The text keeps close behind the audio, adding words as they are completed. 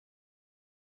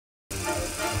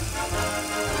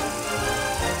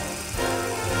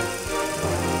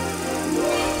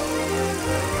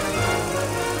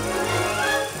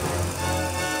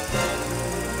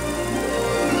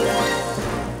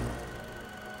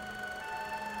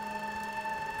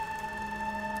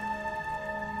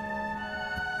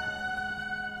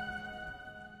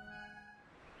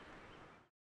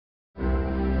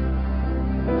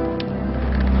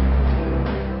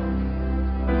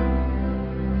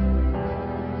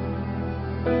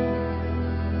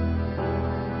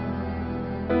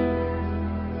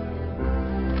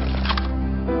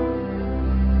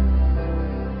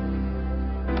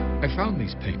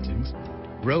these paintings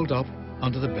rolled up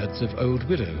under the beds of old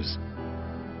widows,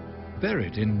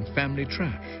 buried in family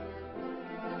trash.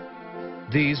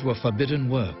 These were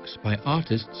forbidden works by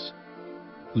artists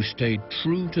who stayed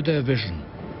true to their vision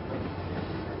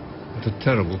at a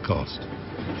terrible cost.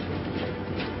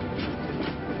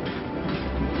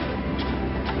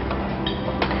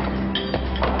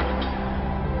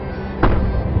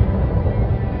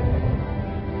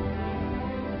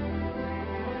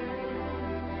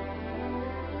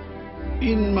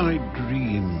 In my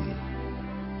dream,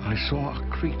 I saw a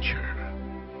creature.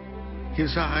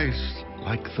 His eyes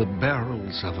like the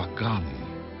barrels of a gun.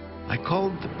 I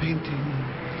called the painting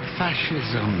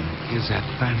 "Fascism is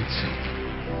Advancing."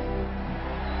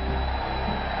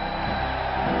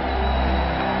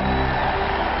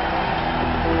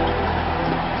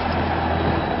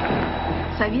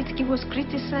 Savitsky was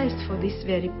criticized for this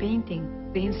very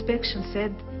painting. The inspection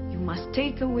said, "You must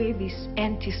take away this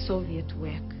anti-Soviet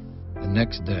work." The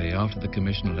next day, after the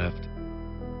commission left,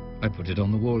 I put it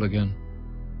on the wall again.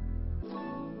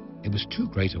 It was too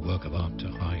great a work of art to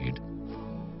hide.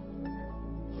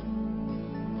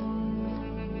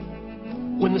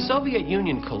 When the Soviet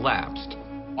Union collapsed,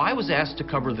 I was asked to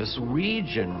cover this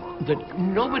region that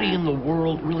nobody in the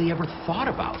world really ever thought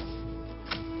about.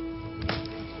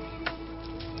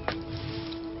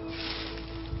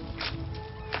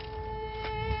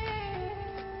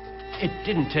 It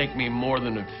didn't take me more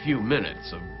than a few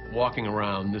minutes of walking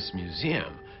around this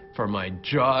museum for my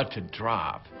jaw to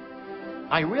drop.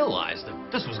 I realized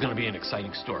that this was going to be an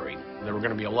exciting story. There were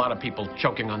going to be a lot of people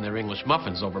choking on their English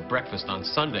muffins over breakfast on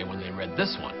Sunday when they read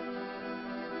this one.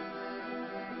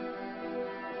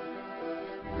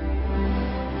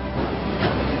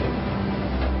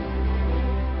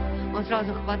 Он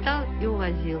сразу хватал и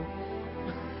увозил.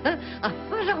 А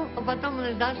потом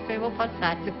он ждал, что его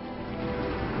посадят.